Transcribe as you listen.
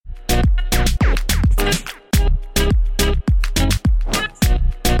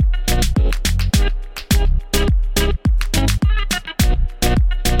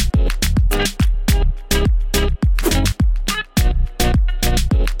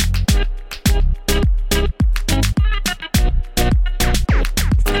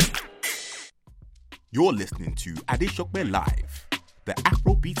You're listening to Adesope Live, the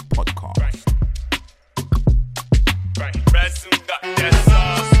Afrobeats Podcast.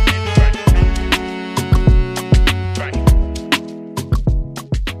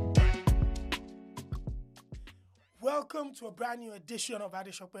 Welcome to a brand new edition of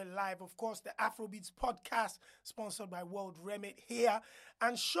Adesope Live. Of course, the Afrobeats Podcast, sponsored by World Remit here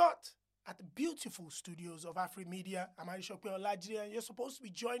and shot at the beautiful studios of Afromedia. I'm Adesope Olajide, and you're supposed to be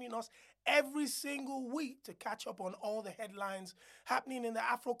joining us every single week to catch up on all the headlines happening in the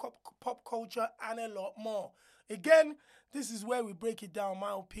Afro pop culture and a lot more. Again, this is where we break it down,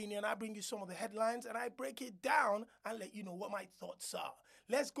 my opinion. I bring you some of the headlines and I break it down and let you know what my thoughts are.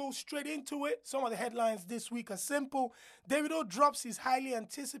 Let's go straight into it. Some of the headlines this week are simple. Davido drops his highly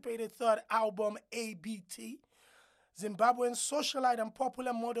anticipated third album, ABT. Zimbabwean socialite and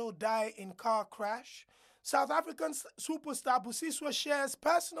popular model die in car crash. South African superstar Busiswa shares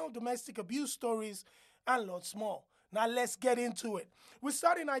personal domestic abuse stories and lots more. Now let's get into it. We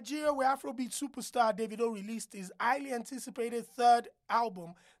start in Nigeria, where Afrobeat superstar Davido released his highly anticipated third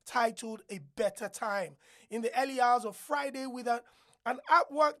album titled A Better Time in the early hours of Friday with an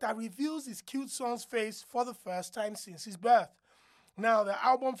artwork that reveals his cute son's face for the first time since his birth. Now, the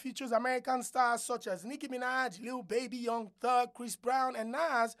album features American stars such as Nicki Minaj, Lil Baby, Young Thug, Chris Brown, and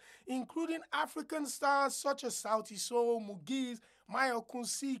Nas, including African stars such as Sauti Sol, Mugiz, Mayokun,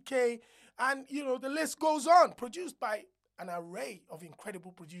 CK, and, the list goes on. Produced by an array of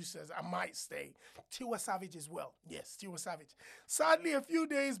incredible producers, I might say. Tiwa Savage as well. Yes, Tiwa Savage. Sadly, a few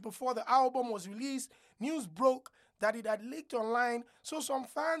days before the album was released, news broke that it had leaked online, so some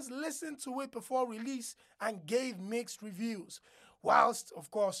fans listened to it before release and gave mixed reviews. Whilst,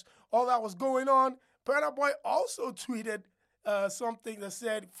 of course, all that was going on, Burna Boy also tweeted something that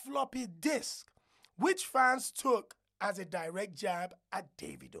said floppy disk, which fans took as a direct jab at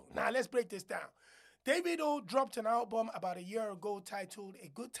Davido. Now, let's break this down. Davido dropped an album about a year ago titled A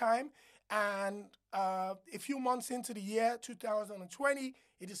Good Time, and a few months into the year, 2020,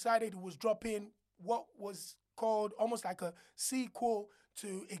 he decided he was dropping what was called almost like a sequel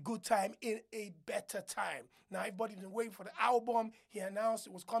to A Good Time in A Better Time. Now, everybody's been waiting for the album. He announced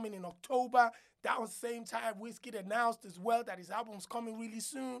it was coming in October. That was the same time Wizkid announced as well that his album's coming really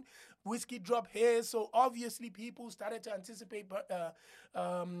soon. Wizkid dropped his, so obviously people started to anticipate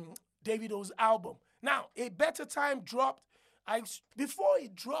Davido's album. Now, A Better Time dropped. Before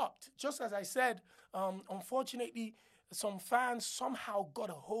it dropped, just as I said, unfortunately, some fans somehow got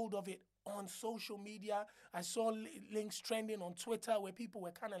a hold of it on social media. I saw links trending on Twitter where people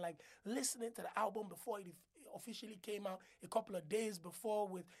were kind of like listening to the album before it officially came out a couple of days before.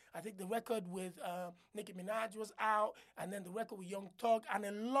 With I think the record with Nicki Minaj was out, and then the record with Young Thug, and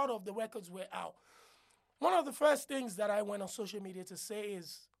a lot of the records were out. One of the first things that I went on social media to say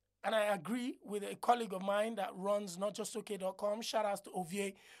is, and I agree with a colleague of mine that runs notjustok.com, shout outs to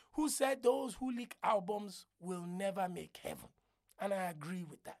Ovie, who said those who leak albums will never make heaven. And I agree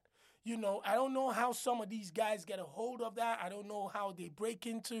with that. I don't know how some of these guys get a hold of that. I don't know how they break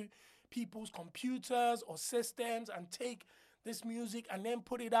into people's computers or systems and take this music and then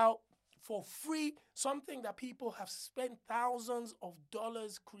put it out for free, something that people have spent thousands of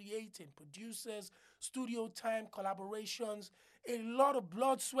dollars creating, producers, studio time, collaborations. A lot of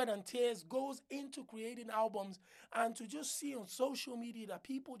blood, sweat, and tears goes into creating albums, and to just see on social media that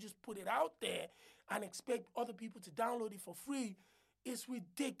people just put it out there and expect other people to download it for free, it's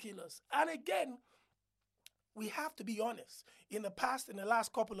ridiculous. And again, we have to be honest. In the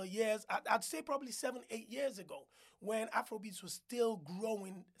last couple of years, I'd say probably 7-8 years ago, when Afrobeats was still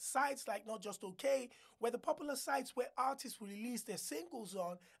growing, sites like Not Just Okay were the popular sites where artists would release their singles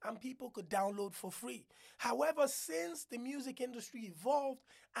on and people could download for free. However, since the music industry evolved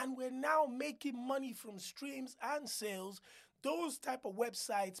and we're now making money from streams and sales, those type of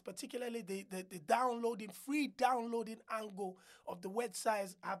websites, particularly the free downloading angle of the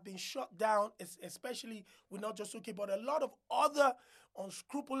websites, have been shut down, especially with Not Just Okay, but a lot of other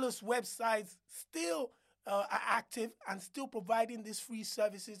unscrupulous websites still are active and still providing these free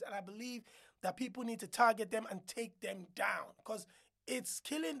services. And I believe that people need to target them and take them down, because it's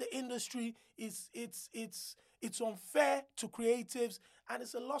killing the industry. It's unfair to creatives, and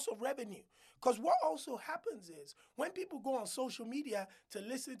it's a loss of revenue. Because what also happens is when people go on social media to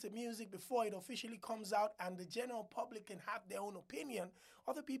listen to music before it officially comes out and the general public can have their own opinion,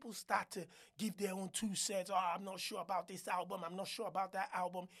 other people start to give their own 2 cents. Oh, I'm not sure about this album. I'm not sure about that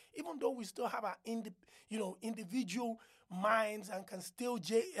album. Even though we still have our individual minds and can still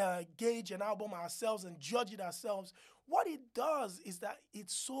gauge an album ourselves and judge it ourselves, what it does is that it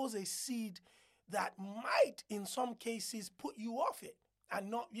sows a seed that might, in some cases, put you off it. and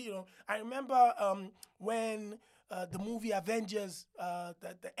not, I remember when the movie Avengers,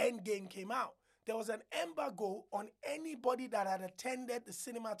 the End Game came out, there was an embargo on anybody that had attended the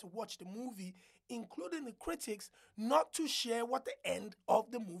cinema to watch the movie, including the critics, not to share what the end of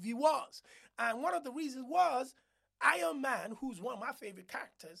the movie was. And one of the reasons was Iron Man, who's one of my favorite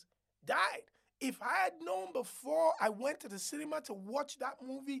characters, died. If I had known before I went to the cinema to watch that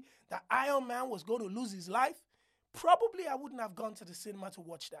movie that Iron Man was going to lose his life, probably I wouldn't have gone to the cinema to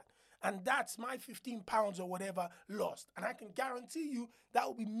watch that. And that's my 15 pounds or whatever lost. And I can guarantee you that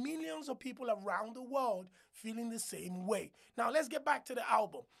will be millions of people around the world feeling the same way. Now, let's get back to the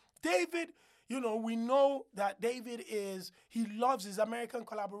album. David, we know that David he loves his American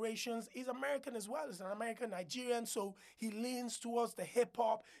collaborations. He's American as well. He's an American Nigerian, so he leans towards the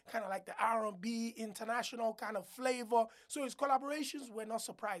hip-hop, kind of like the R&B, international kind of flavor. So his collaborations were not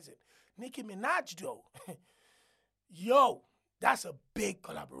surprising. Nicki Minaj, though, yo, that's a big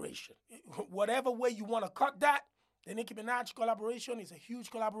collaboration. Whatever way you want to cut that, the Nicki Minaj collaboration is a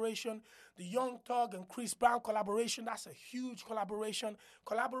huge collaboration. The Young Thug and Chris Brown collaboration, that's a huge collaboration.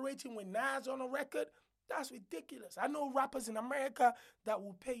 Collaborating with Nas on a record, that's ridiculous. I know rappers in America that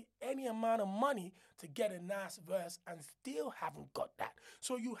will pay any amount of money to get a Nas verse and still haven't got that.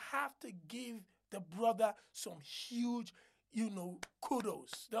 So you have to give the brother some huge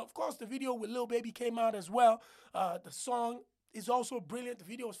kudos. Now, of course, the video with Lil Baby came out as well. The song is also brilliant. The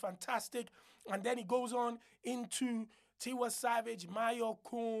video is fantastic. And then he goes on into Tiwa Savage, Mayo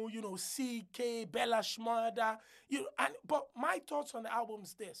Kun, CK, Bella Shmurda. But my thoughts on the album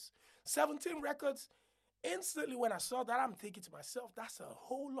is this. 17 records. Instantly when I saw that, I'm thinking to myself, that's a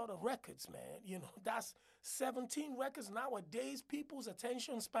whole lot of records, man. That's 17 records. Nowadays, people's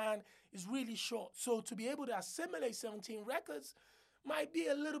attention span is really short. So to be able to assimilate 17 records might be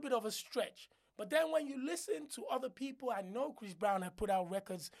a little bit of a stretch. But then when you listen to other people, I know Chris Brown had put out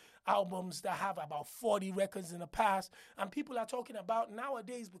albums that have about 40 records in the past. And people are talking about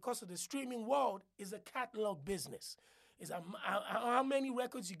nowadays, because of the streaming world, is a catalog business. Is how many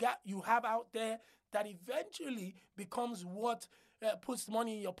records you have out there that eventually becomes what puts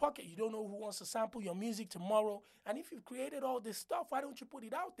money in your pocket. You don't know who wants to sample your music tomorrow. And if you've created all this stuff, why don't you put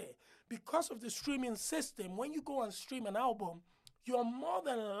it out there? Because of the streaming system, when you go and stream an album, you're more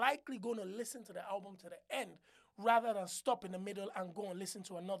than likely going to listen to the album to the end rather than stop in the middle and go and listen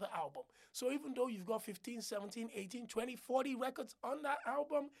to another album. So even though you've got 15, 17, 18, 20, 40 records on that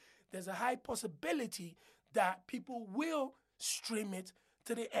album, there's a high possibility that people will stream it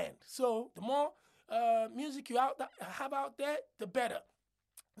to the end. So the more music you have out there, the better.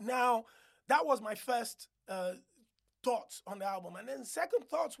 Now, that was my first thoughts on the album. And then second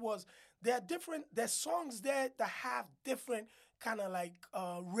thoughts was there's songs there that have different kind of like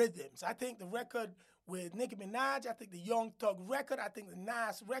rhythms. I think the record with Nicki Minaj, I think the Young Thug record, I think the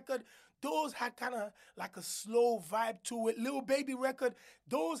Nas record, those had kind of like a slow vibe to it. Lil Baby record,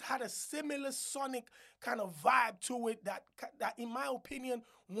 those had a similar sonic kind of vibe to it that in my opinion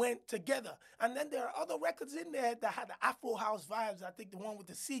went together. And then there are other records in there that had the Afro House vibes. I think the one with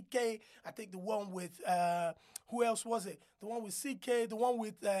the CK, I think the one with, who else was it? The one with CK, the one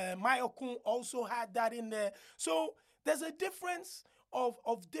with Mayo Kun also had that in there. So there's a difference of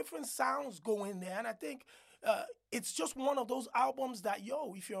different sounds going there. And I think it's just one of those albums that,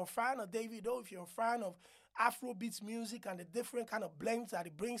 if you're a fan of Davido, if you're a fan of Afrobeats music and the different kind of blends that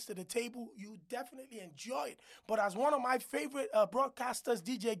it brings to the table, you definitely enjoy it. But as one of my favorite broadcasters,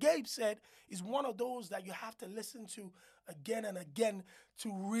 DJ Gabe, said, is one of those that you have to listen to again and again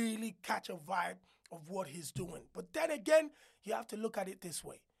to really catch a vibe of what he's doing. But then again, you have to look at it this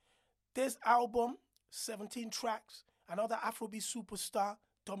way. This album, 17 tracks, another Afrobeat superstar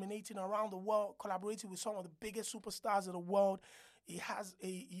dominating around the world, collaborating with some of the biggest superstars of the world. You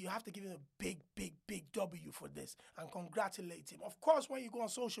have to give him a big, big, big W for this and congratulate him. Of course, when you go on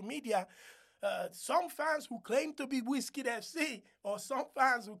social media, some fans who claim to be Wizkid FC or some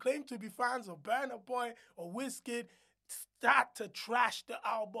fans who claim to be fans of Burna Boy or Wizkid start to trash the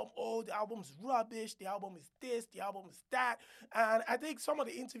album. Oh, the album's rubbish. The album is this. The album is that. And I think some of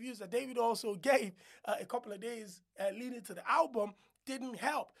the interviews that David also gave a couple of days leading to the album didn't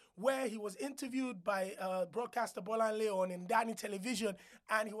help, where he was interviewed by broadcaster Bolanle on Ndani Television,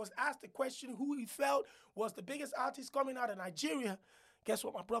 and he was asked the question who he felt was the biggest artist coming out of Nigeria. Guess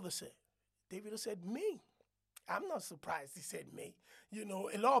what my brother said? Davido said, me. I'm not surprised he said me. You know,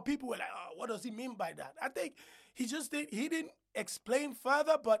 a lot of people were like, oh, what does he mean by that? I think he didn't explain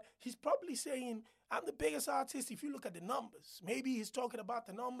further, but he's probably saying, I'm the biggest artist if you look at the numbers. Maybe he's talking about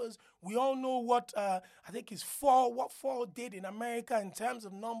the numbers. We all know what I think is what Fall did in America in terms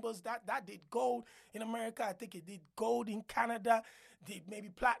of numbers. That did gold in America. I think it did gold in Canada, did maybe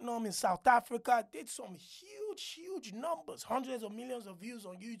platinum in South Africa, did some huge numbers, hundreds of millions of views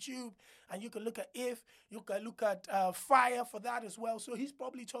on YouTube. And you can look at you can look at Fire for that as well. So he's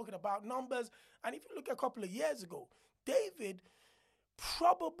probably talking about numbers. And if you look at a couple of years ago, David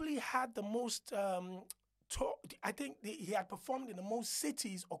probably had the most, I think he had performed in the most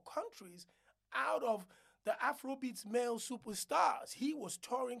cities or countries out of the Afrobeats male superstars. He was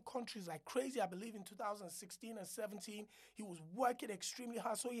touring countries like crazy. I believe in 2016 and 17, he was working extremely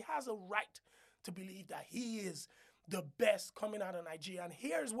hard. So he has a right to believe that he is the best coming out of Nigeria. And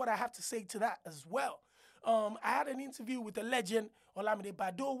here's what I have to say to that as well. I had an interview with the legend Olamide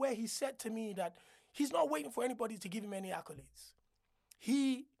Badoo where he said to me that he's not waiting for anybody to give him any accolades.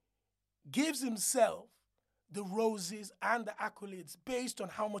 He gives himself the roses and the accolades based on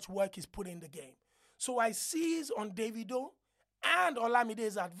how much work he's put in the game. So I seize on Davido and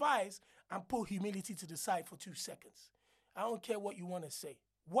Olamide's advice and put humility to the side for 2 seconds. I don't care what you want to say.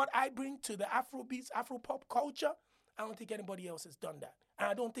 What I bring to the Afrobeats, Afropop culture, I don't think anybody else has done that. And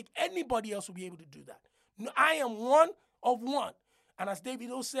I don't think anybody else will be able to do that. No, I am one of one. And as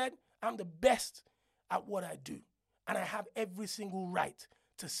Davido said, I'm the best at what I do. And I have every single right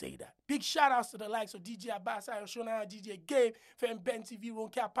to say that. Big shout outs to the likes of DJ Abbas, Ayoshona, DJ Gabe, Fem Ben TV,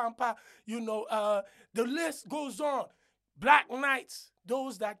 Ronka Pampa. You know, the list goes on. Black Knights,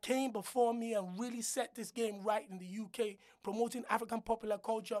 those that came before me and really set this game right in the UK, promoting African popular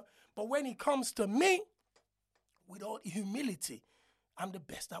culture. But when it comes to me, with all humility, I'm the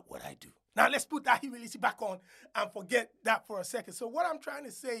best at what I do. Now let's put that humility back on and forget that for a second. So what I'm trying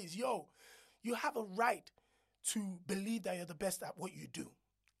to say is, you have a right to believe that you're the best at what you do.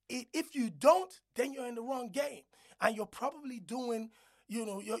 If you don't, then you're in the wrong game. And you're probably doing,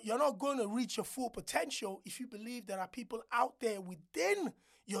 you're not going to reach your full potential if you believe there are people out there within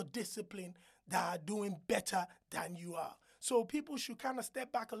your discipline that are doing better than you are. So people should kind of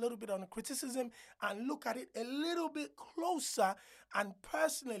step back a little bit on the criticism and look at it a little bit closer and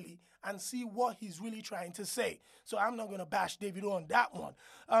personally and see what he's really trying to say. So I'm not going to bash Davido on that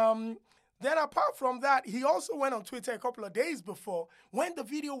one. Then apart from that, he also went on Twitter a couple of days before when the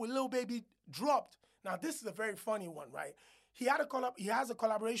video with Lil Baby dropped. Now, this is a very funny one, right? He has a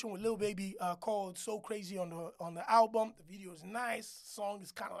collaboration with Lil Baby called So Crazy on the album. The video is nice. The song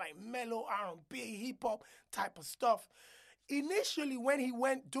is kind of like mellow R&B, hip-hop type of stuff. Initially, when he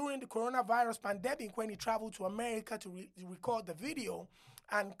went during the coronavirus pandemic, when he traveled to America to record the video,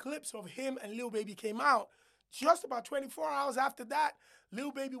 and clips of him and Lil Baby came out, just about 24 hours after that,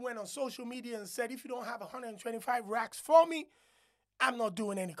 Lil Baby went on social media and said, if you don't have 125 racks for me, I'm not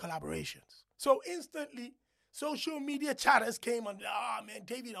doing any collaborations. So instantly, social media chatters came on, man,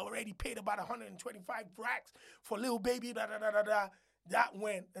 David already paid about 125 racks for Lil Baby, That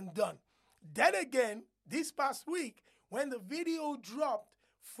went and done. Then again, this past week, when the video dropped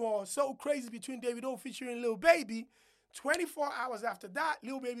for So Crazy between Davido featuring Lil Baby, 24 hours after that,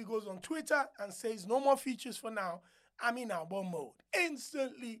 Lil Baby goes on Twitter and says, no more features for now. I'm in album mode.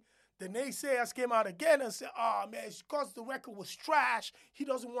 Instantly, the naysayers came out again and said, man, it's because the record was trash. He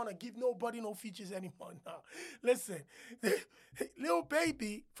doesn't want to give nobody no features anymore now. Listen, Lil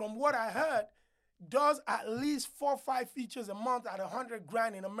Baby, from what I heard, does at least 4 or 5 features a month at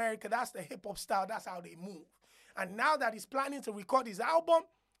 $100,000 in America. That's the hip-hop style. That's how they move. And now that he's planning to record his album,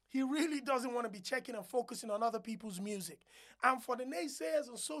 he really doesn't want to be checking and focusing on other people's music. And for the naysayers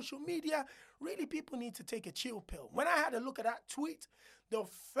on social media, really people need to take a chill pill. When I had a look at that tweet, the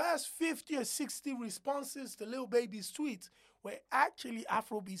first 50 or 60 responses to Lil Baby's tweets were actually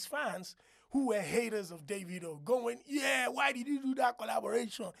Afrobeats fans who were haters of Davido, going, yeah, why did you do that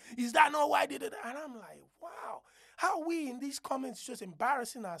collaboration? Is that not why I did it? And I'm like, wow. How are we in these comments just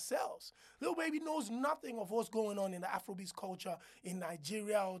embarrassing ourselves? Lil Baby knows nothing of what's going on in the Afrobeats culture in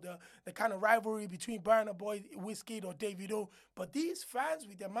Nigeria or the kind of rivalry between Burna Boy, Wizkid, or Davido. But these fans,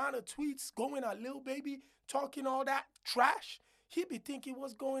 with the amount of tweets going at Lil Baby, talking all that trash, he'd be thinking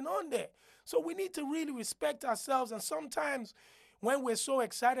what's going on there. So we need to really respect ourselves. And sometimes when we're so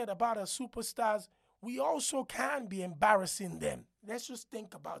excited about our superstars, we also can be embarrassing them. Let's just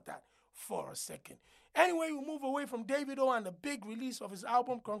think about that for a second. Anyway, we move away from Davido and the big release of his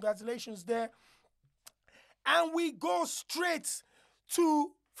album. Congratulations there. And we go straight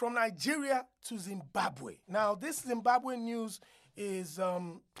from Nigeria to Zimbabwe. Now, this Zimbabwean news is,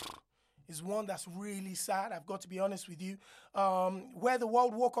 is one that's really sad. I've got to be honest with you. Where the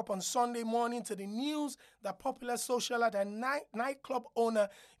world woke up on Sunday morning to the news that popular socialite and nightclub owner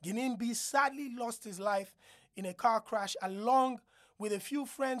Ginimbi sadly lost his life in a car crash along with a few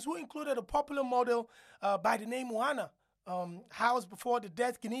friends who included a popular model by the name Moana. Hours before the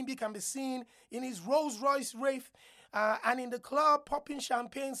death, Ginimbi can be seen in his Rolls-Royce Wraith and in the club popping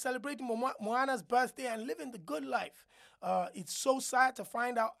champagne, celebrating Moana's birthday and living the good life. It's so sad to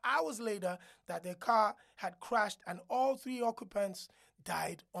find out hours later that their car had crashed and all three occupants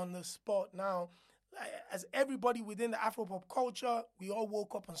died on the spot. Now, as everybody within the Afropop culture, we all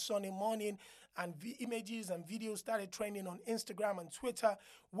woke up on Sunday morning and images and videos started trending on Instagram and Twitter,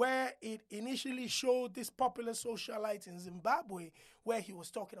 where it initially showed this popular socialite in Zimbabwe, where he was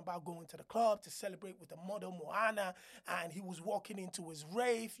talking about going to the club to celebrate with the model Moana, and he was walking into his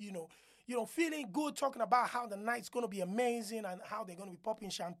rave, feeling good, talking about how the night's going to be amazing and how they're going to be popping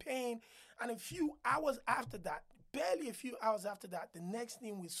champagne. And a few hours after that, barely a few hours after that, the next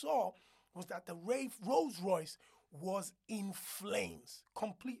thing we saw was that the Rolls Royce was in flames,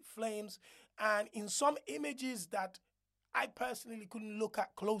 complete flames. And in some images that I personally couldn't look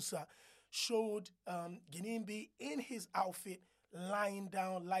at closer, showed Ginimbi in his outfit lying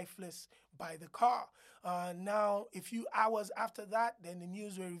down lifeless by the car. Now, a few hours after that, then the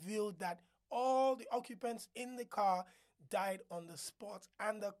news revealed that all the occupants in the car died on the spot,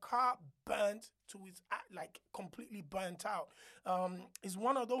 and the car burnt to its, completely burnt out. It's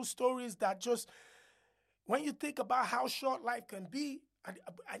one of those stories that just, when you think about how short life can be,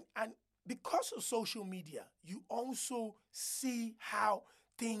 and because of social media, you also see how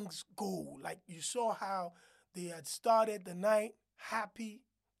things go. Like you saw how they had started the night happy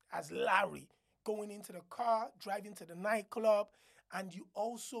as Larry, going into the car, driving to the nightclub, and you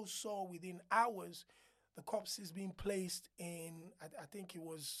also saw within hours the corpses being placed in, I think it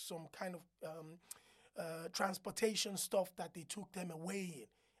was some kind of transportation stuff that they took them away in.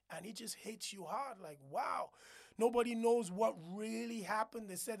 And it just hits you hard, like, wow. Nobody knows what really happened.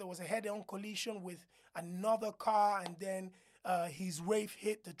 They said there was a head-on collision with another car, and then his Wraith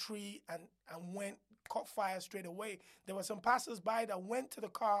hit the tree and caught fire straight away. There were some passers-by that went to the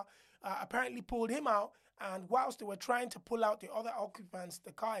car, apparently pulled him out, and whilst they were trying to pull out the other occupants,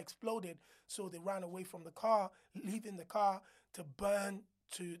 the car exploded. So they ran away from the car, leaving the car to burn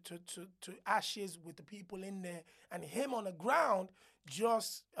to ashes with the people in there. And him on the ground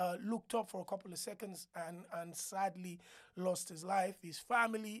just looked up for a couple of seconds and sadly lost his life. His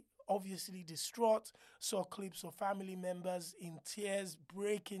family, obviously distraught, saw clips of family members in tears,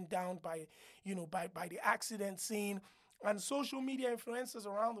 breaking down by the accident scene. And social media influencers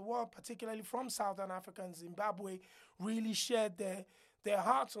around the world, particularly from Southern Africa and Zimbabwe, really shared their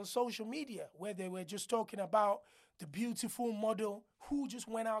hearts on social media, where they were just talking about the beautiful model who just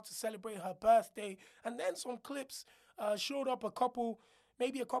went out to celebrate her birthday. And then some clips showed up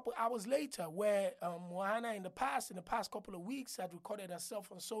maybe a couple hours later, where Moana in the past couple of weeks had recorded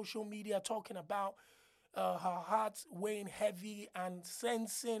herself on social media talking about her heart weighing heavy and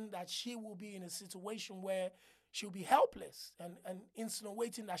sensing that she will be in a situation where she'll be helpless, and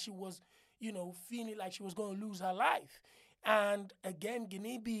insinuating that she was, feeling like she was going to lose her life. And again,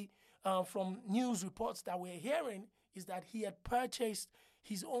 Ginimbi, from news reports that we're hearing, is that he had purchased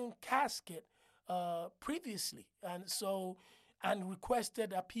his own casket previously, and requested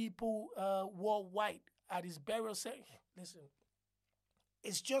that people wore white at his burial ceremony. Listen,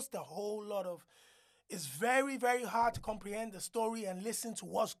 it's just a whole lot of. It's very, very hard to comprehend the story and listen to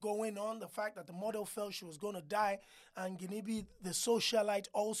what's going on. The fact that the model felt she was going to die, and Ginimbi, the socialite,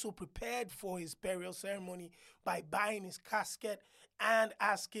 also prepared for his burial ceremony by buying his casket and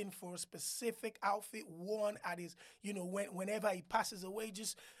asking for a specific outfit worn at his, whenever he passes away,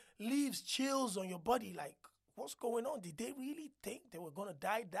 just leaves chills on your body. Like, what's going on? Did they really think they were going to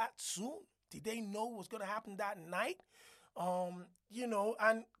die that soon? Did they know what was going to happen that night?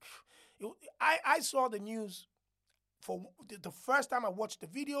 And I saw the news for the first time. I watched the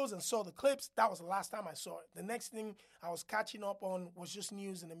videos and saw the clips. That was the last time I saw it. The next thing I was catching up on was just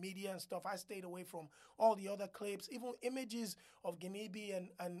news in the media and stuff. I stayed away from all the other clips, even images of Ginimbi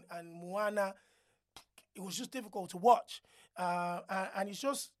and Moana. It was just difficult to watch. And it's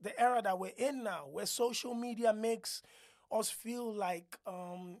just the era that we're in now, where social media makes us feel like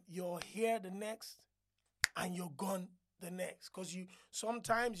you're here the next and you're gone the next, because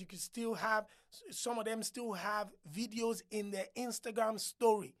sometimes you can still have, some of them still have videos in their Instagram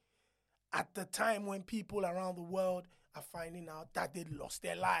story at the time when people around the world are finding out that they lost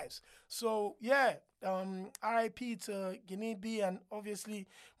their lives. So yeah, RIP to Ginimbi and obviously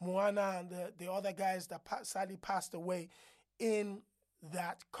Moana and the other guys that sadly passed away in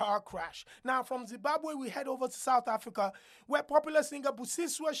that car crash. Now, from Zimbabwe, we head over to South Africa, where popular singer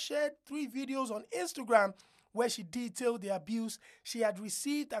Busiswa shared 3 videos on Instagram where she detailed the abuse she had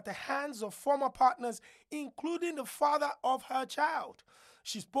received at the hands of former partners, including the father of her child.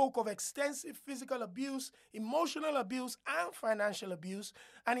 She spoke of extensive physical abuse, emotional abuse, and financial abuse.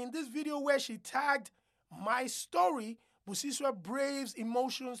 And in this video where she tagged "My Story," Busiswa braves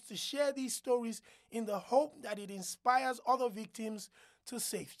emotions to share these stories in the hope that it inspires other victims to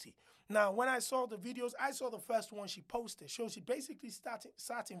safety. Now, when I saw the videos, I saw the first one she posted. So she basically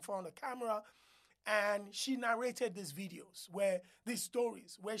sat in front of the camera and she narrated these videos, these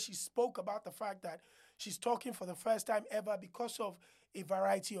stories, where she spoke about the fact that she's talking for the first time ever because of a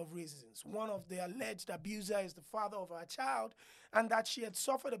variety of reasons. One of the alleged abuser is the father of her child, and that she had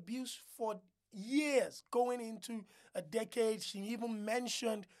suffered abuse for years, going into a decade. She even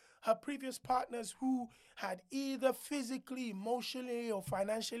mentioned her previous partners who had either physically, emotionally, or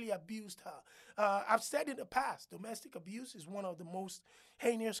financially abused her. I've said in the past, domestic abuse is one of the most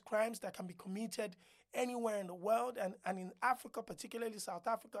heinous crimes that can be committed anywhere in the world, and in Africa, particularly South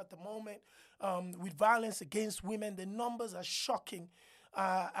Africa at the moment, with violence against women, the numbers are shocking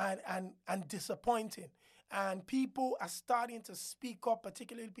and disappointing. And people are starting to speak up,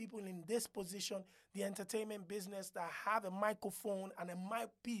 particularly people in this position, the entertainment business, that have a microphone and a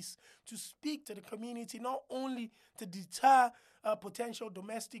mouthpiece to speak to the community, not only to deter potential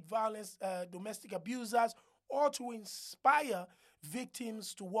domestic violence, domestic abusers, or to inspire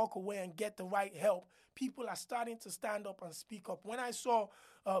victims to walk away and get the right help. People are starting to stand up and speak up. When I saw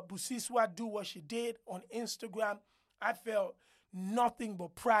Busiswa do what she did on Instagram, I felt nothing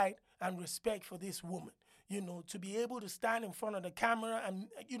but pride and respect for this woman. To be able to stand in front of the camera and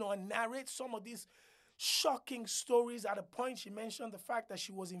narrate some of these shocking stories. At a point, she mentioned the fact that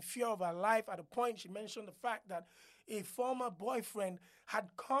she was in fear of her life. At a point, she mentioned the fact that a former boyfriend had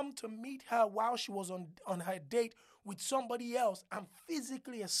come to meet her while she was on her date with somebody else and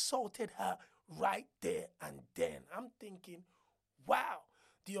physically assaulted her right there and then. I'm thinking, wow,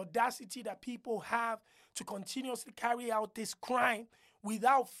 the audacity that people have to continuously carry out this crime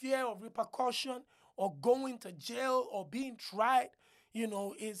without fear of repercussion or going to jail or being tried,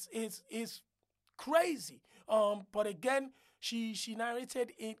 is crazy. But again, she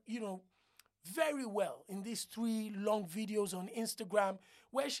narrated it, very well in these 3 long videos on Instagram,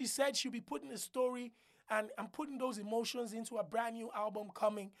 where she said she'll be putting a story and putting those emotions into a brand new album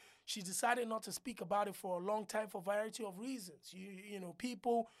coming. She decided not to speak about it for a long time for a variety of reasons.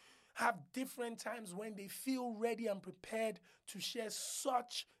 People have different times when they feel ready and prepared to share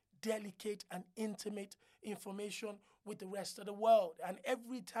such delicate and intimate information with the rest of the world. And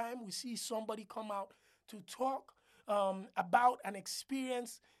every time we see somebody come out to talk about an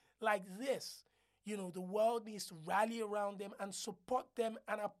experience like this, the world needs to rally around them and support them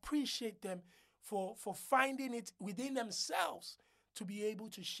and appreciate them for finding it within themselves to be able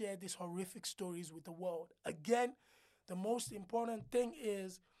to share these horrific stories with the world. Again, the most important thing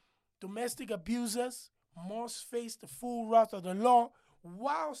is domestic abusers must face the full wrath of the law,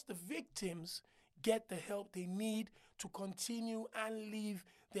 whilst the victims get the help they need to continue and live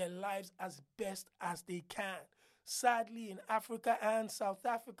their lives as best as they can. Sadly, in Africa and South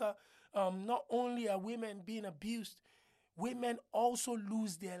Africa, not only are women being abused, women also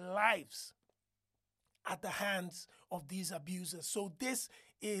lose their lives at the hands of these abusers. So this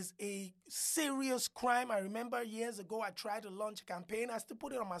is a serious crime. I remember years ago, I tried to launch a campaign. I still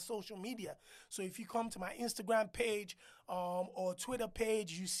put it on my social media. So if you come to my Instagram page or Twitter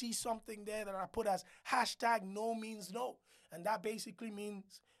page, you see something there that I put as #NoMeansNo. And that basically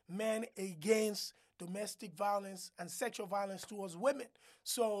means men against domestic violence and sexual violence towards women.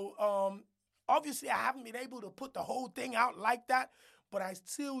 So obviously, I haven't been able to put the whole thing out like that, but I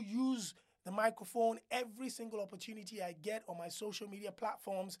still use the microphone every single opportunity I get on my social media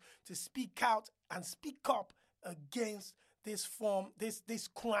platforms to speak out and speak up against this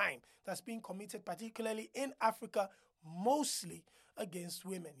crime that's being committed, particularly in Africa, mostly against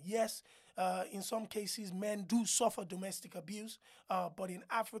women. Yes, in some cases, men do suffer domestic abuse, but in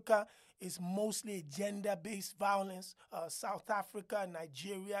Africa, it's mostly gender-based violence. South Africa,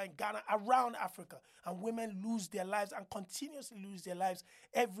 Nigeria, and Ghana, around Africa. And women lose their lives and continuously lose their lives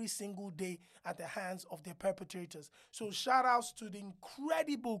every single day at the hands of their perpetrators. So shout outs to the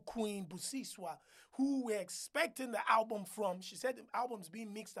incredible Queen Busiswa, who we're expecting the album from. She said the album's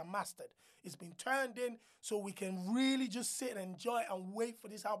being mixed and mastered. It's been turned in so we can really just sit and enjoy and wait for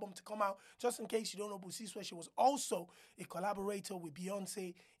this album to come out. Just in case you don't know, Busiswa, she was also a collaborator with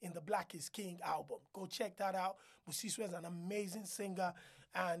Beyonce in the Black is King album. Go check that out. Busiswa is an amazing singer,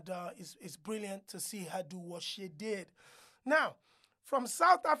 and it's brilliant to see her do what she did. Now, From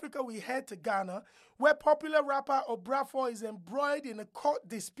South Africa, we head to Ghana, where popular rapper Obrafour is embroiled in a court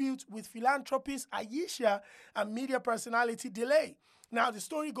dispute with philanthropist Aisha and media personality Delay. Now, the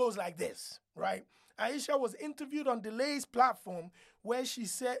story goes like this, right? Aisha was interviewed on Delay's platform where she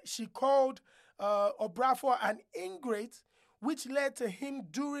said she called Obrafour an ingrate, which led to him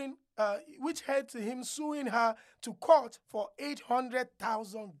suing her to court for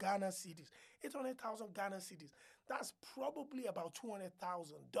 800,000 Ghana cedis. 800,000 Ghana cedis. That's probably about $200,000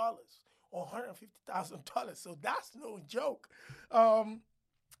 or $150,000. So that's no joke.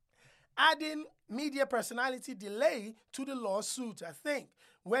 Adding media personality Delay to the lawsuit, I think.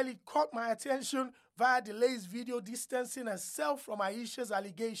 Well, it caught my attention via Delay's video distancing herself from Aisha's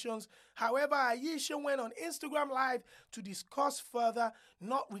allegations. However, Aisha went on Instagram Live to discuss further,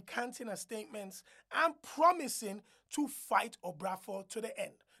 not recanting her statements and promising to fight Obrafour to the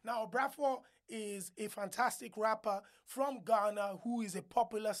end. Now, Obrafour is a fantastic rapper from Ghana who is a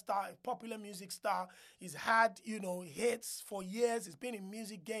popular star, a popular music star. He's had, hits for years. He's been in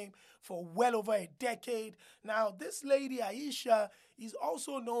music game for well over a decade. Now, this lady, Aisha, is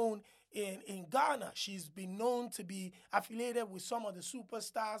also known in Ghana. She's been known to be affiliated with some of the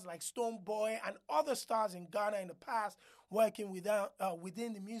superstars like Stonebwoy and other stars in Ghana in the past, working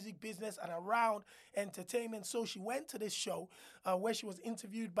within the music business and around entertainment. So she went to this show where she was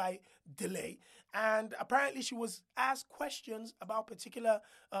interviewed by Delay, and apparently she was asked questions about particular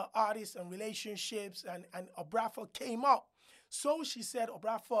artists and relationships, and Obrafour came up. So she said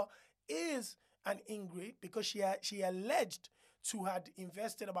Obrafour is an ingrate because she alleged to had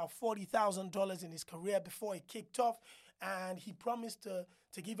invested about $40,000 in his career before he kicked off, and he promised to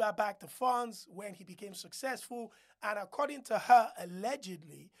give her back the funds when he became successful. And according to her,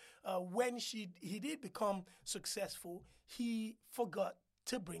 allegedly, when he did become successful, he forgot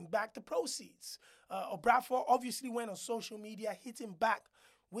to bring back the proceeds. Obrafour obviously went on social media, hitting back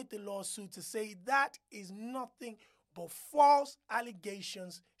with the lawsuit to say that is nothing but false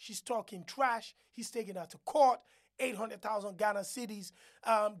allegations. She's talking trash. He's taking her to court. 800,000 Ghana cedis.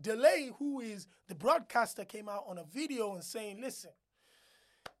 Delay, who is the broadcaster, came out on a video and saying, listen,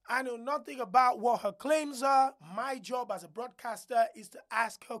 I know nothing about what her claims are. My job as a broadcaster is to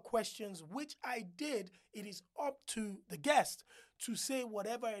ask her questions, which I did. It is up to the guest to say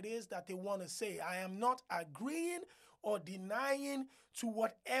whatever it is that they want to say. I am not agreeing or denying to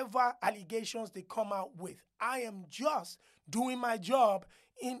whatever allegations they come out with. I am just doing my job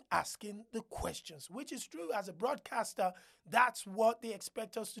in asking the questions, which is true. As a broadcaster, that's what they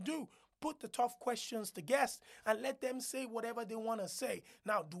expect us to do. Put the tough questions to guests and let them say whatever they want to say.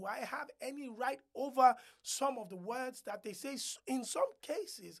 Now, do I have any right over some of the words that they say? In some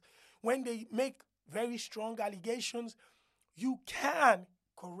cases, when they make very strong allegations, you can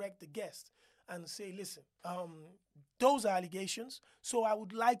correct the guest and say, listen, those are allegations, so I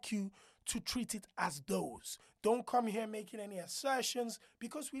would like you to treat it as those. Don't come here making any assertions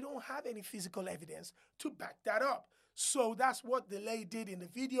because we don't have any physical evidence to back that up. So that's what Delay did in the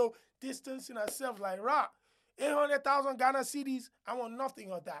video, distancing herself like, 800,000 Ghana cedis, I want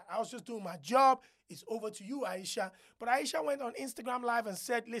nothing of that. I was just doing my job. It's over to you, Aisha. But Aisha went on Instagram Live and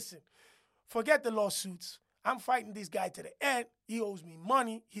said, listen, forget the lawsuits. I'm fighting this guy to the end. He owes me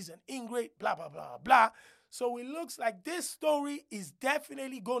money. He's an ingrate, blah, blah, blah, blah. So it looks like this story is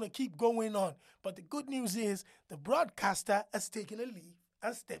definitely going to keep going on. But the good news is the broadcaster has taken a leave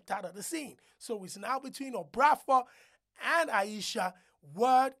and stepped out of the scene. So it's now between Obrafour and Aisha,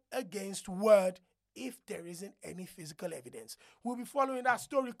 word against word, if there isn't any physical evidence. We'll be following that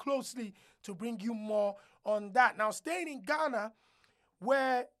story closely to bring you more on that. Now, staying in Ghana,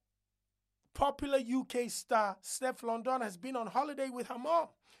 where popular UK star Steph London has been on holiday with her mom.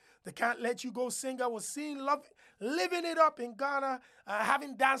 The Can't Let You Go singer was seen living it up in Ghana,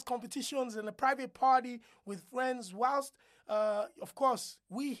 having dance competitions in a private party with friends, whilst, of course,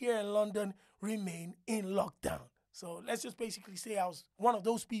 we here in London remain in lockdown. So let's just basically say I was one of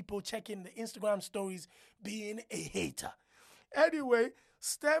those people checking the Instagram stories being a hater. Anyway,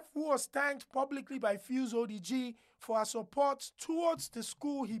 Steph, who was thanked publicly by Fuse ODG for her support towards the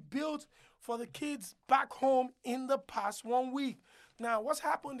school he built for the kids back home in the past 1 week. Now, what's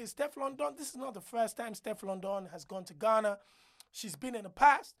happened is Steph London, this is not the first time Steph London has gone to Ghana. She's been in the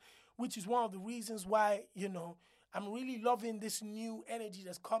past, which is one of the reasons why, I'm really loving this new energy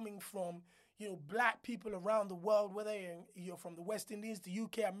that's coming from, black people around the world, whether you're from the West Indies, the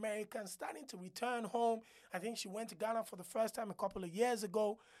UK, America, and starting to return home. I think she went to Ghana for the first time a couple of years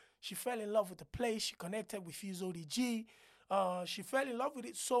ago. She fell in love with the place. She connected with Fuse ODG. She fell in love with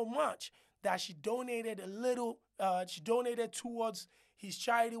it so much that she donated she donated towards his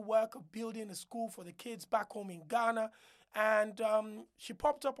charity work of building a school for the kids back home in Ghana. And she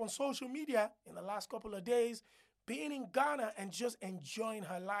popped up on social media in the last couple of days, being in Ghana and just enjoying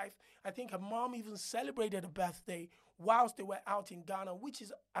her life. I think her mom even celebrated a birthday whilst they were out in Ghana, which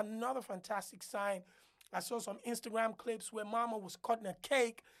is another fantastic sign. I saw some Instagram clips where mama was cutting a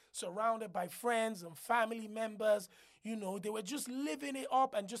cake, surrounded by friends and family members. You know, they were just living it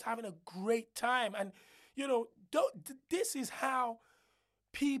up and just having a great time. And, you know, this is how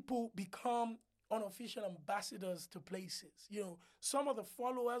people become unofficial ambassadors to places. You know, some of the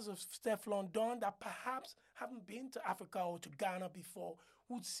followers of Stefflon Don that perhaps haven't been to Africa or to Ghana before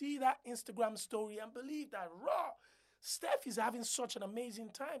would see that Instagram story and believe that, raw, Steph is having such an amazing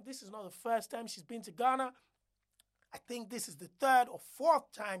time. This is not the first time she's been to Ghana. I think this is the third or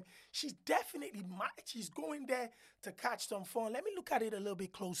fourth time. She's definitely, she's going there to catch some fun. Let me look at it a little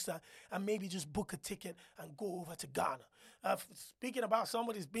bit closer and maybe just book a ticket and go over to Ghana. Speaking about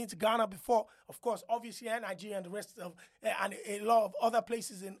somebody who's been to Ghana before, of course, obviously, and Nigeria and the rest of, and a lot of other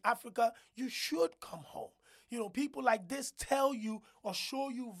places in Africa, you should come home. You know, people like this tell you or show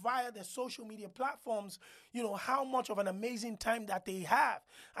you via their social media platforms, you know, how much of an amazing time that they have.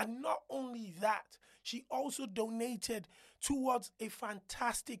 And not only that, she also donated towards a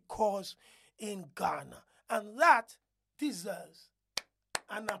fantastic cause in Ghana. And that deserves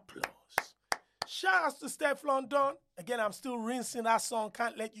an applause. Shout out to Stefflon Don. Again, I'm still rinsing that song,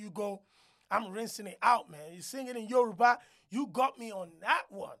 Can't Let You Go. I'm rinsing it out, man. You sing it in Yoruba. You got me on that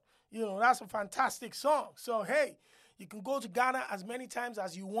one. You know, that's a fantastic song. So, hey, you can go to Ghana as many times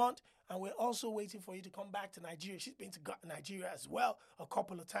as you want, and we're also waiting for you to come back to Nigeria. She's been to Nigeria as well a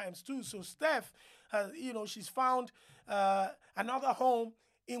couple of times, too. So, Steph, you know, she's found another home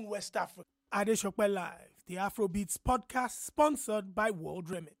in West Africa. Adesope Live, the Afrobeats Podcast, sponsored by World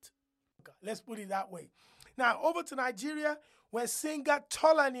Remit. Let's put it that way. Now, over to Nigeria, where singer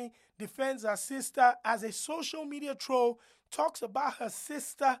Tolani defends her sister as a social media troll talks about her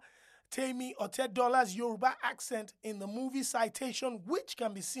sister Temi Otedola's Yoruba accent in the movie Citation, which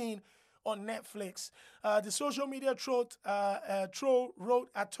can be seen on Netflix. The social media troll wrote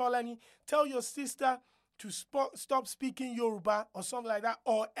at Tolani, tell your sister to stop speaking Yoruba or something like that,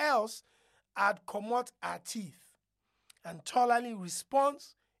 or else I'd come out her teeth. And Tolani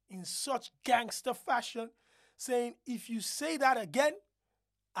responds in such gangster fashion, saying, if you say that again,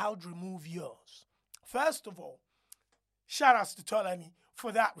 I'll remove yours. First of all, shout outs to Tolani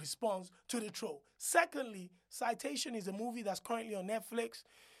for that response to the troll. Secondly, Citation is a movie that's currently on Netflix.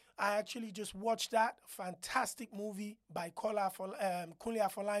 I actually just watched that. Fantastic movie by Kunle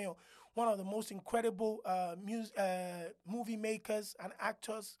Afolayan, one of the most incredible movie makers and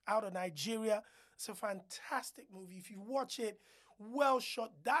actors out of Nigeria. It's a fantastic movie. If you watch it, well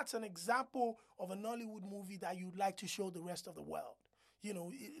shot. That's an example of a Nollywood movie that you'd like to show the rest of the world. You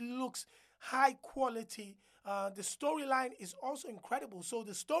know, it looks high quality. The storyline is also incredible. So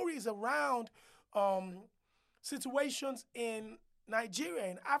the story is around situations in Nigeria,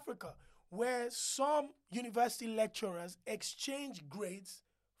 in Africa, where some university lecturers exchange grades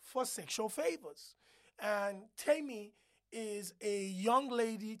for sexual favors. And Temi is a young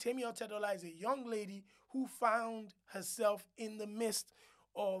lady, Temi Otedola is a young lady who found herself in the midst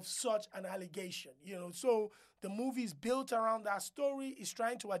of such an allegation. You know, so the movie is built around that story. It's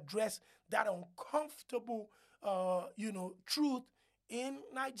trying to address that uncomfortable, truth in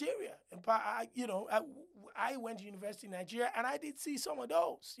Nigeria. In fact, I went to university in Nigeria and I did see some of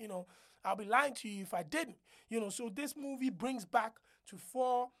those. You know, I'll be lying to you if I didn't. You know, so this movie brings back to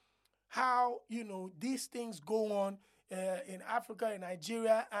fore how, you know, these things go on in Africa, in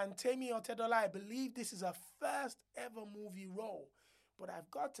Nigeria. And Temi Otedola, I believe this is her first ever movie role. But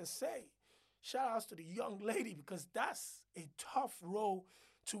I've got to say, shout outs to the young lady, because that's a tough role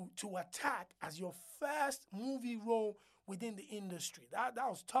to attack as your first movie role within the industry. That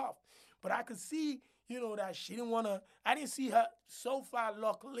was tough. But I could see, you know, that she didn't want to, I didn't see her so far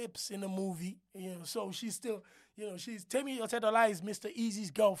lock lips in the movie, you know, so she's still, you know, Temi Otedola is Mr.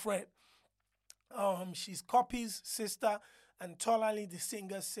 Easy's girlfriend. She's Kopi's sister and Tolani, the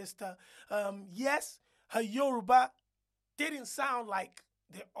singer's sister. Yes, her Yoruba didn't sound like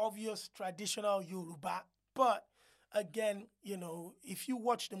the obvious traditional Yoruba, but again, you know, if you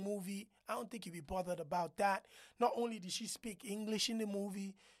watch the movie, I don't think you'll be bothered about that. Not only did she speak English in the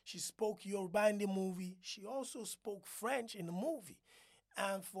movie, she spoke Yoruba in the movie, she also spoke French in the movie.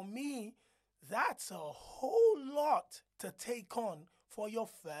 And for me, that's a whole lot to take on for your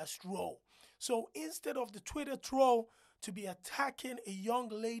first role. So instead of the Twitter troll to be attacking a young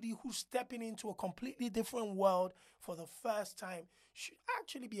lady who's stepping into a completely different world for the first time, should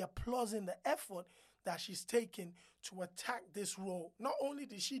actually be applauding the effort that she's taken to attack this role. Not only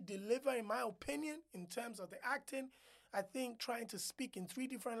did she deliver, in my opinion, in terms of the acting, I think trying to speak in 3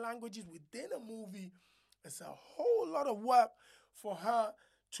 different languages within a movie is a whole lot of work for her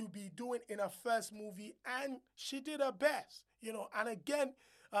to be doing in her first movie, and she did her best, And again,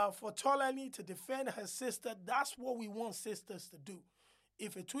 for Tolani to defend her sister, that's what we want sisters to do.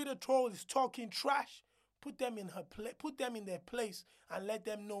 If a Twitter troll is talking trash, put them in their place and let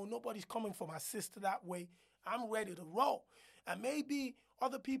them know nobody's coming for my sister that way. I'm ready to roll. And maybe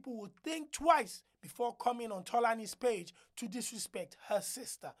other people will think twice before coming on Tolani's page to disrespect her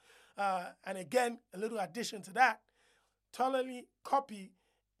sister. And again, a little addition to that, Tolani, Copy,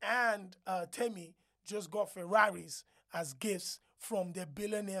 and Temi just got Ferraris as gifts from their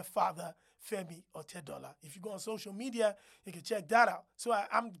billionaire father, Femi Otedola. If you go on social media, you can check that out. So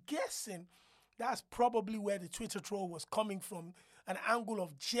I'm guessing that's probably where the Twitter troll was coming from, an angle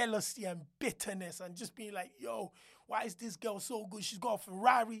of jealousy and bitterness and just being like, yo, why is this girl so good? She's got a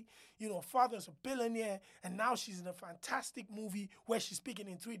Ferrari, father's a billionaire, and now she's in a fantastic movie where she's speaking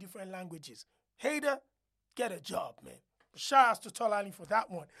in 3 different languages. Hater, get a job, man. Shout out to Tolani for that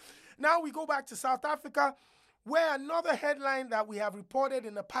one. Now we go back to South Africa, where another headline that we have reported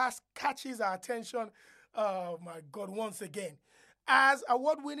in the past catches our attention, oh my God, once again. As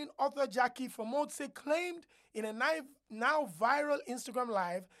award-winning author Jackie Formotse claimed in a now viral Instagram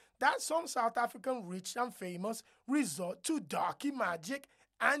live that some South African rich and famous resort to darky magic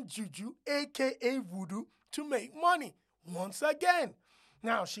and juju, aka voodoo, to make money once again.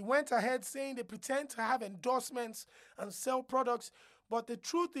 Now, she went ahead saying they pretend to have endorsements and sell products, but the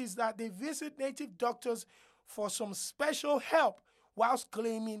truth is that they visit native doctors for some special help whilst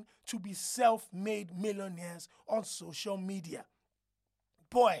claiming to be self-made millionaires on social media.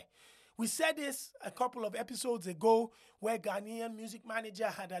 Boy, we said this a couple of episodes ago where Ghanaian music manager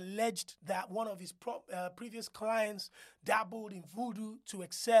had alleged that one of his previous clients dabbled in voodoo to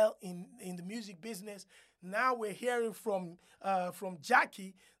excel in the music business. Now we're hearing from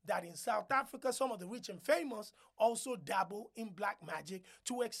Jackie that in South Africa, some of the rich and famous also dabble in black magic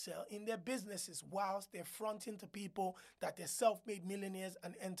to excel in their businesses whilst they're fronting to people that they're self-made millionaires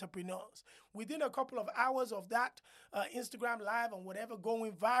and entrepreneurs. Within a couple of hours of that Instagram live and whatever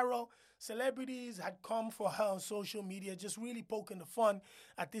going viral, celebrities had come for her on social media, just really poking the fun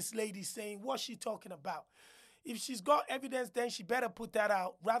at this lady, saying, what's she talking about? If she's got evidence, then she better put that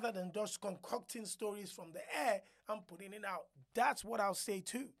out rather than just concocting stories from the air and putting it out. That's what I'll say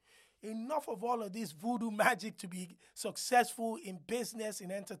too. Enough of all of this voodoo magic to be successful in business,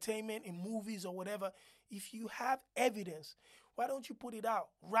 in entertainment, in movies or whatever. If you have evidence, why don't you put it out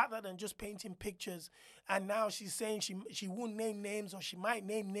rather than just painting pictures? And now she's saying she won't name names, or she might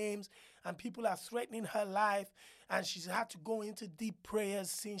name names, and people are threatening her life, and she's had to go into deep prayers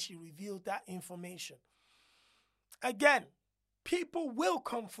since she revealed that information. Again, people will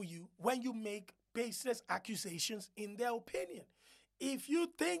come for you when you make baseless accusations in their opinion. If you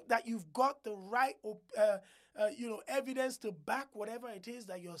think that you've got the right, evidence to back whatever it is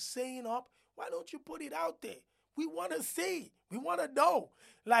that you're saying up, why don't you put it out there? We want to see. We want to know.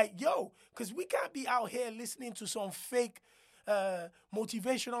 Like, because we can't be out here listening to some fake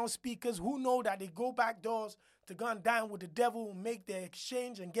motivational speakers who know that they go back doors to go and dine with the devil, make their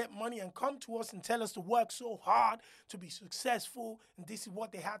exchange and get money and come to us and tell us to work so hard to be successful and this is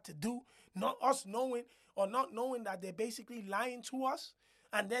what they had to do. Not us knowing or not knowing that they're basically lying to us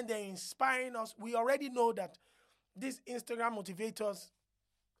and then they're inspiring us. We already know that these Instagram motivators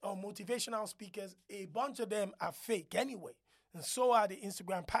or motivational speakers, a bunch of them are fake anyway. And so are the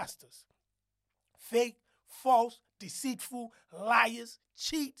Instagram pastors. Fake, false, deceitful, liars,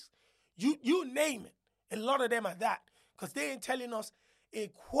 cheats, you name it. A lot of them are that because they ain't telling us a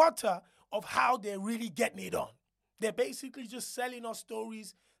quarter of how they're really getting it on. They're basically just selling us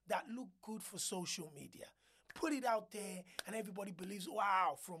stories that look good for social media. Put it out there and everybody believes,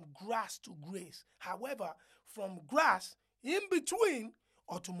 wow, from grass to grace. However, from grass, in between,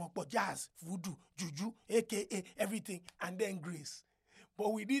 otomokpo, jazz, voodoo, juju, aka everything, and then grace.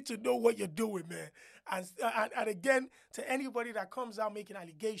 But we need to know what you're doing, man. And again, to anybody that comes out making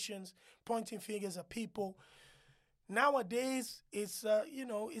allegations, pointing fingers at people, nowadays it's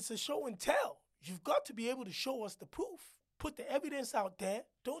a show and tell. You've got to be able to show us the proof. Put the evidence out there.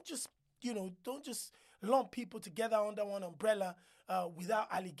 Don't just lump people together under one umbrella without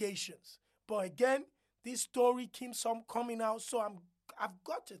allegations. But again, this story keeps on coming out, so I've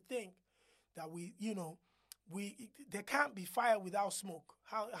got to think that there can't be fire without smoke.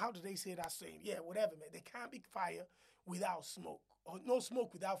 How do they say that saying? Yeah, whatever, man. There can't be fire without smoke. Or no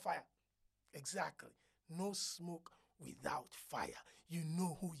smoke without fire. Exactly. No smoke without fire. You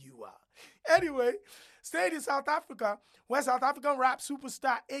know who you are. Anyway, Staying in South Africa, where South African rap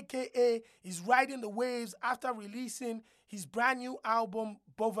superstar AKA is riding the waves after releasing his brand new album,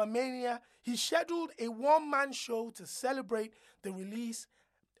 Bovamania. He scheduled a one-man show to celebrate the release,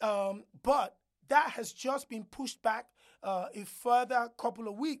 but that has just been pushed back a further couple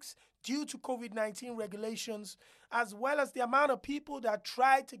of weeks due to COVID-19 regulations, as well as the amount of people that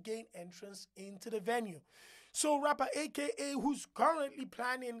tried to gain entrance into the venue. So rapper AKA, who's currently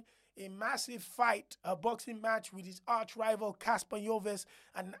planning a massive fight, a boxing match with his arch rival Casper Joves,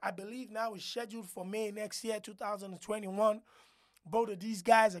 and I believe now is scheduled for May next year, 2021. Both of these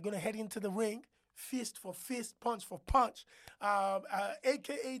guys are going to head into the ring, fist for fist, punch for punch.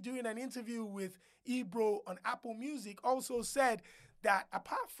 AKA, during an interview with Ebro on Apple Music, also said that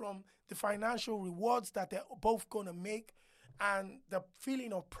apart from the financial rewards that they're both going to make and the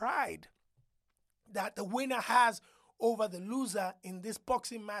feeling of pride that the winner has over the loser in this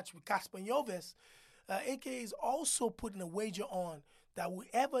boxing match with Casper Joves, AKA is also putting a wager on that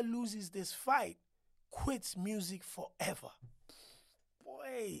whoever loses this fight quits music forever.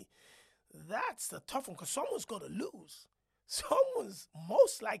 Boy, that's a tough one because someone's going to lose. Someone's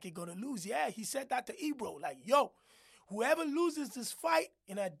most likely going to lose. Yeah, he said that to Ebro. Like, yo, whoever loses this fight,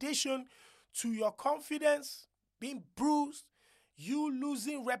 in addition to your confidence being bruised, you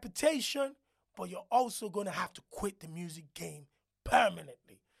losing reputation, but you're also going to have to quit the music game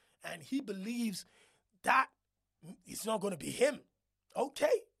permanently. And he believes that it's not going to be him.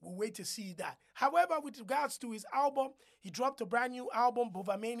 Okay, we'll wait to see that. However, with regards to his album, he dropped a brand new album,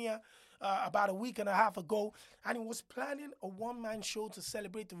 Bovamania, about a week and a half ago, and he was planning a one-man show to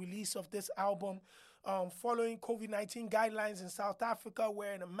celebrate the release of this album, following COVID-19 guidelines in South Africa,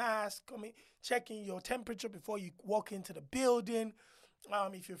 wearing a mask, checking your temperature before you walk into the building.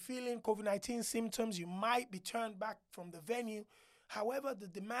 If you're feeling COVID-19 symptoms, you might be turned back from the venue. However, the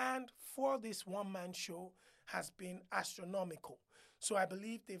demand for this one-man show has been astronomical. So I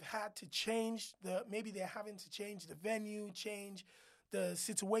believe they've had to change maybe they're having to change the venue, change the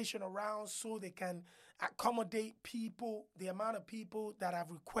situation around so they can accommodate people, the amount of people that have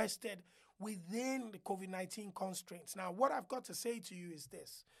requested within the COVID-19 constraints. Now, what I've got to say to you is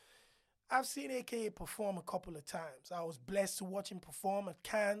this. I've seen AKA perform a couple of times. I was blessed to watch him perform at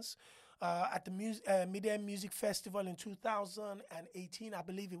Cannes, at the Mid-End Music Festival in 2018, I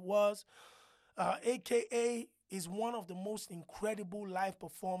believe it was. AKA is one of the most incredible live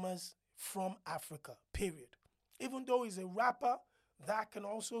performers from Africa, period. Even though he's a rapper that can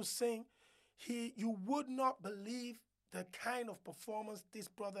also sing, you would not believe the kind of performance this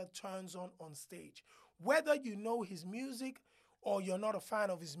brother turns on stage. Whether you know his music or you're not a fan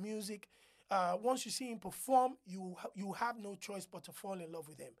of his music, once you see him perform, you have no choice but to fall in love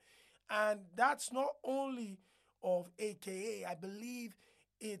with him. And that's not only of AKA. I believe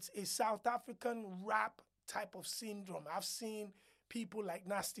it's a South African rap type of syndrome. I've seen people like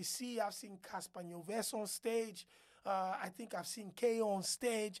Nasty C, I've seen Casper Joves on stage, I think I've seen KO on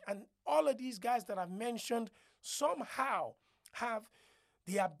stage, and all of these guys that I've mentioned somehow have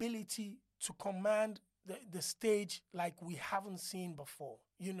the ability to command the stage like we haven't seen before.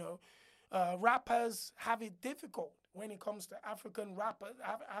 You know, rappers have it difficult when it comes to African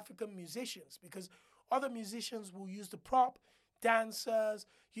African musicians, because other musicians will use the prop, dancers,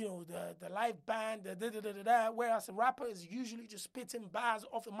 you know, the live band, whereas a rapper is usually just spitting bars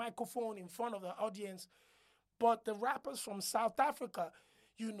off the microphone in front of the audience. But the rappers from South Africa,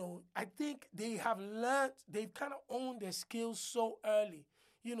 you know, I think they have learned, they've kind of owned their skills so early.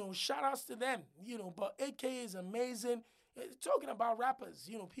 You know, shout outs to them, you know, but AK is amazing. Talking about rappers,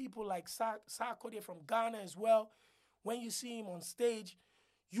 you know, people like Sarkodie from Ghana as well. When you see him on stage,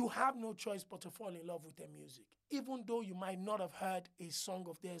 you have no choice but to fall in love with their music, even though you might not have heard a song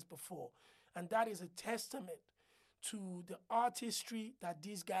of theirs before. And that is a testament to the artistry that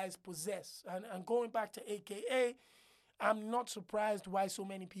these guys possess. And going back to AKA, I'm not surprised why so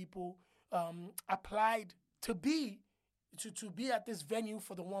many people applied to be at this venue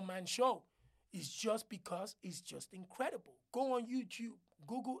for the one-man show. It's just because it's just incredible. Go on YouTube,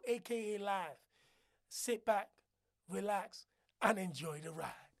 Google AKA Live, sit back, relax, and enjoy the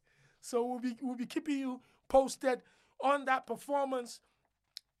ride. So we'll be keeping you posted on that performance.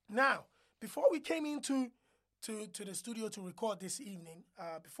 Now, before we came into the studio to record this evening,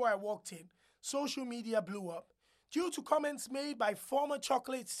 before I walked in, social media blew up due to comments made by former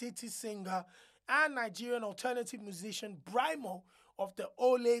Chocolate City singer and Nigerian alternative musician Brymo of the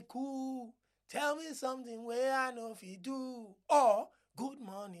Ole Cool, Tell Me Something Where I Know If You Do, or Good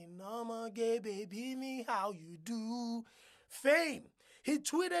Morning, Norma Gay Baby Me, How You Do fame. He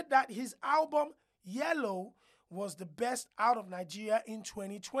tweeted that his album Yellow was the best out of Nigeria in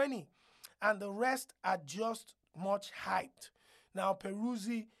 2020. and the rest are just much hyped. Now,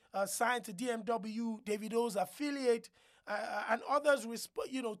 Peruzzi signed to DMW, Davido's affiliate, and others,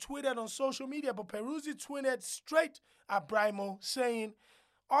 tweeted on social media. But Peruzzi tweeted straight at Brimo, saying,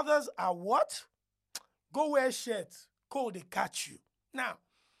 "Others are what? Go wear shirts. Call they catch you." Now,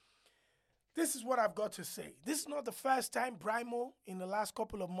 this is what I've got to say. This is not the first time Brimo, in the last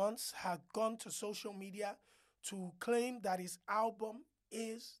couple of months, had gone to social media to claim that his album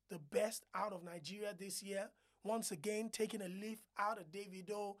is the best out of Nigeria this year. Once again, taking a leaf out of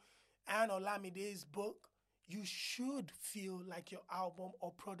Davido and Olamide's book, you should feel like your album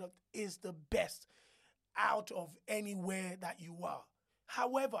or product is the best out of anywhere that you are.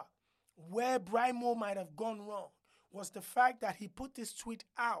 However, where Brimo might have gone wrong was the fact that he put this tweet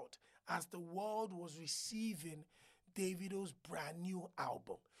out as the world was receiving Davido's brand new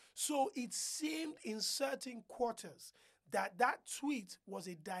album. So it seemed in certain quarters that tweet was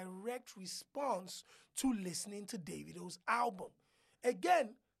a direct response to listening to Davido's album.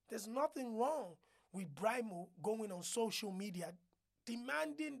 Again, there's nothing wrong with Brimo going on social media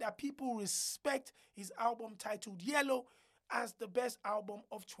demanding that people respect his album titled Yellow as the best album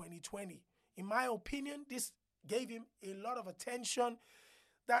of 2020. In my opinion, this gave him a lot of attention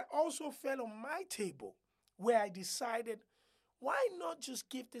that also fell on my table, where I decided, why not just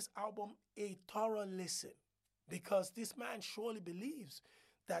give this album a thorough listen? Because this man surely believes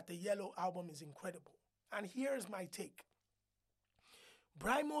that the Yellow album is incredible. And here's my take.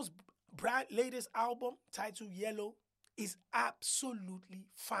 Brimo's latest album, titled Yellow, is absolutely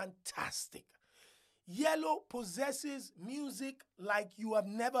fantastic. Yellow possesses music like you have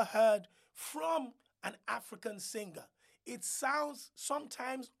never heard from an African singer. It sounds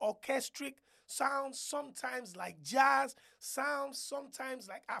sometimes orchestric, sounds sometimes like jazz, sounds sometimes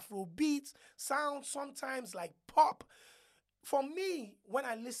like Afrobeats, sounds sometimes like pop. For me, when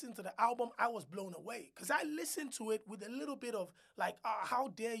I listened to the album, I was blown away because I listened to it with a little bit of like, how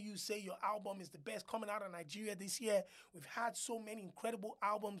dare you say your album is the best coming out of Nigeria this year? We've had so many incredible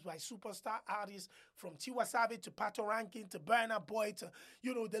albums by superstar artists, from Tiwa Savage to Pato Rankin to Burna Boy to,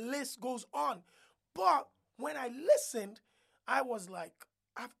 the list goes on. But when I listened, I was like,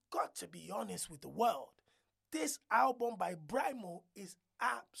 I've got to be honest with the world. This album by Brimo is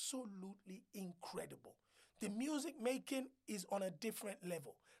absolutely incredible. The music making is on a different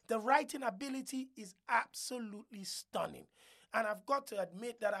level. The writing ability is absolutely stunning. And I've got to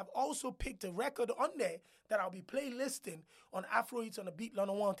admit that I've also picked a record on there that I'll be playlisting on Afrobeats on the Beat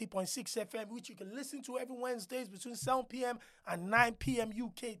London 103.6 FM, which you can listen to every Wednesdays between 7 p.m. and 9 p.m.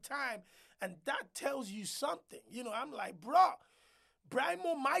 UK time. And that tells you something. I'm like, bro,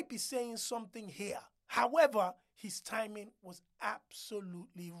 Brimo might be saying something here. However, his timing was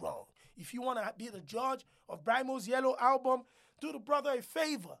absolutely wrong. If you want to be the judge of Brimo's Yellow album, do the brother a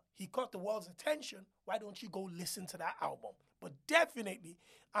favor. He caught the world's attention. Why don't you go listen to that album? But definitely,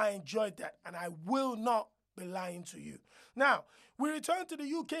 I enjoyed that, and I will not be lying to you. Now, we return to the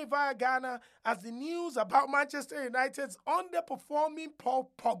UK via Ghana as the news about Manchester United's underperforming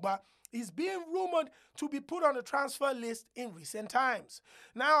Paul Pogba is being rumored to be put on the transfer list in recent times.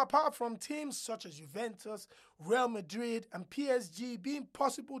 Now, apart from teams such as Juventus, Real Madrid, and PSG being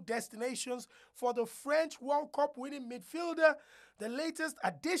possible destinations for the French World Cup winning midfielder, the latest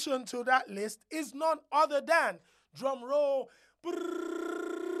addition to that list is none other than, drum roll,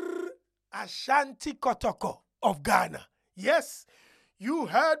 Ashanti Kotoko of Ghana. Yes, you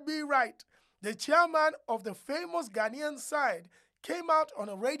heard me right. The chairman of the famous Ghanaian side came out on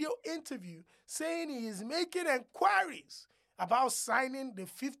a radio interview saying he is making inquiries about signing the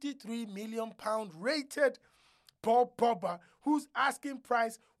 £53 million rated Paul Pogba, whose asking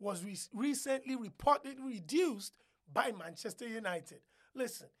price was recently reportedly reduced by Manchester United.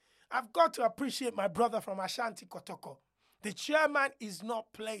 Listen, I've got to appreciate my brother from Ashanti Kotoko. The chairman is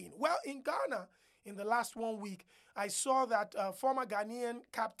not playing. Well, in Ghana, in the last 1 week, I saw that former Ghanaian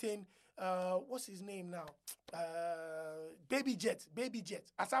captain, what's his name now? Baby Jet,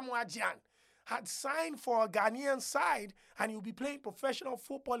 Asamoah Gyan, had signed for a Ghanaian side and he'll be playing professional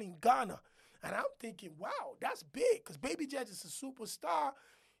football in Ghana. And I'm thinking, wow, that's big, because Baby Jet is a superstar.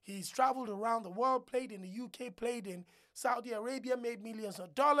 He's traveled around the world, played in the UK, played in Saudi Arabia, made millions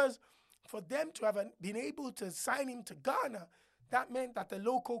of dollars. For them to have been able to sign him to Ghana, that meant that the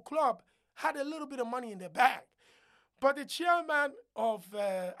local club had a little bit of money in their bag. But the chairman of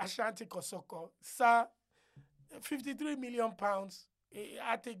Ashanti Kotoko, sir, £53 million,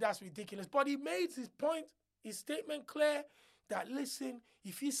 I think that's ridiculous. But he made his point, his statement clear that, listen,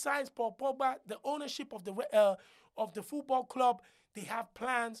 if he signs Paul Pogba, the ownership of the football club, They have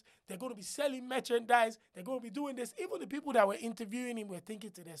plans. They're going to be selling merchandise. They're going to be doing this. Even the people that were interviewing him were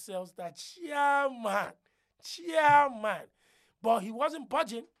thinking to themselves that, chairman. But he wasn't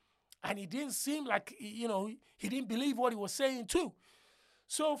budging, and he didn't seem like, he didn't believe what he was saying too.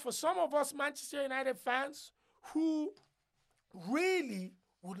 So for some of us Manchester United fans who really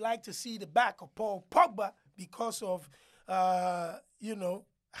would like to see the back of Paul Pogba because of,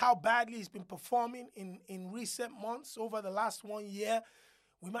 how badly he's been performing in recent months over the last 1 year,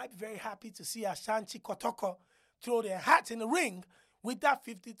 we might be very happy to see Ashanti Kotoko throw their hat in the ring with that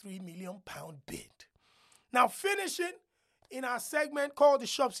 £53 million bid. Now, finishing in our segment called the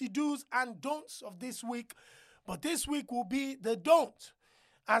Shopsydoos and Donts of this week, but this week will be the don't.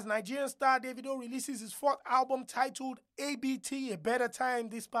 As Nigerian star Davido releases his fourth album titled ABT, A Better Time,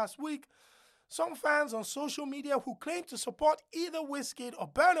 this past week, some fans on social media who claim to support either Wizkid or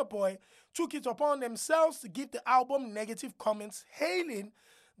Burna Boy took it upon themselves to give the album negative comments, hailing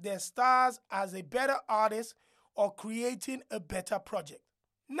their stars as a better artist or creating a better project.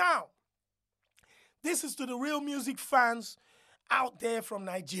 Now, this is to the real music fans out there from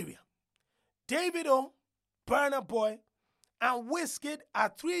Nigeria. Davido, Burna Boy, and Wizkid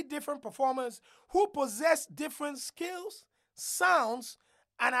are three different performers who possess different skills, sounds,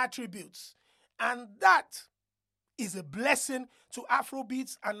 and attributes. And that is a blessing to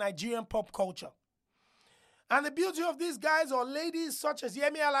Afrobeats and Nigerian pop culture. And the beauty of these guys or ladies such as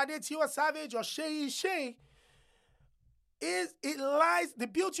Yemi Alade, Tiwa Savage, or Shay is the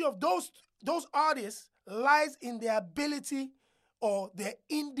beauty of those artists lies in their ability or their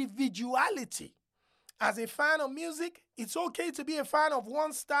individuality. As a fan of music, it's okay to be a fan of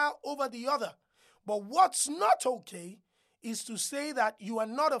one style over the other. But what's not okay is to say that you are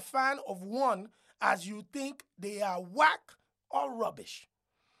not a fan of one as you think they are whack or rubbish.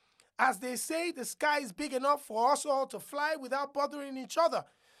 As they say, the sky is big enough for us all to fly without bothering each other.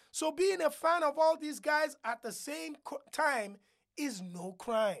 So being a fan of all these guys at the same time is no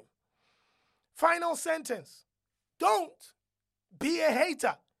crime. Final sentence. Don't be a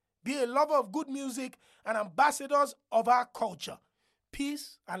hater. Be a lover of good music and ambassadors of our culture.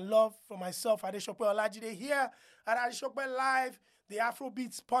 Peace and love from myself, Adesope Olajide, here at Adesope Live, the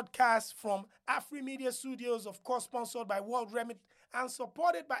Afrobeats Podcast from Afrimedia Studios, of course, sponsored by World Remit and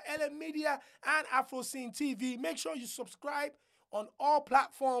supported by LM Media and AfroScene TV. Make sure you subscribe on all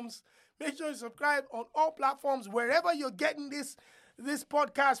platforms. Make sure you subscribe on all platforms wherever you're getting this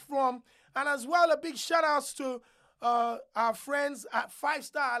podcast from. And as well, a big shout out to our friends at 5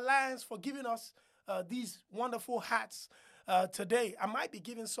 Star Alliance for giving us these wonderful hats today. I might be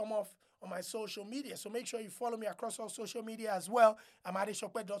giving some off on my social media, so make sure you follow me across all social media as well. I'm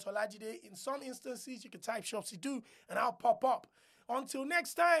Adesope.Olajide. In some instances, you can type Shopsydoos and I'll pop up. Until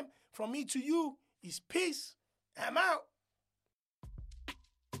next time, from me to you is peace. I'm out.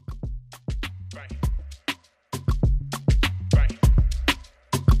 Right.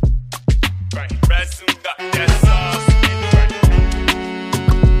 Resin got that sauce.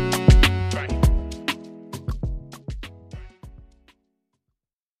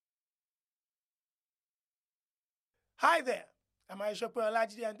 Hi there, I'm Adesope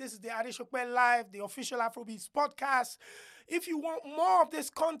Olajide, and this is the Adesope Live, the official Afrobeats podcast. If you want more of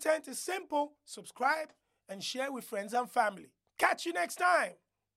this content, it's simple. Subscribe and share with friends and family. Catch you next time.